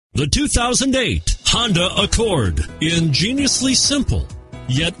The 2008 Honda Accord. Ingeniously simple,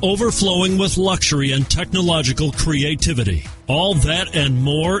 yet overflowing with luxury and technological creativity. All that and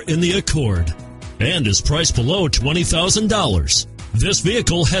more in the Accord, and is priced below $20,000. This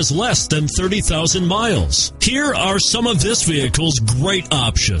vehicle has less than 30,000 miles. Here are some of this vehicle's great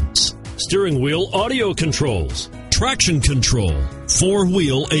options: steering wheel audio controls, traction control,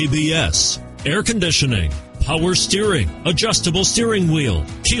 4-wheel ABS, air conditioning, power steering, adjustable steering wheel,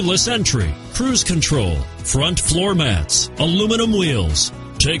 keyless entry, cruise control, front floor mats, aluminum wheels.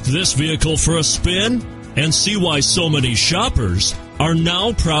 Take this vehicle for a spin and see why so many shoppers are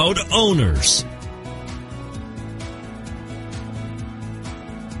now proud owners.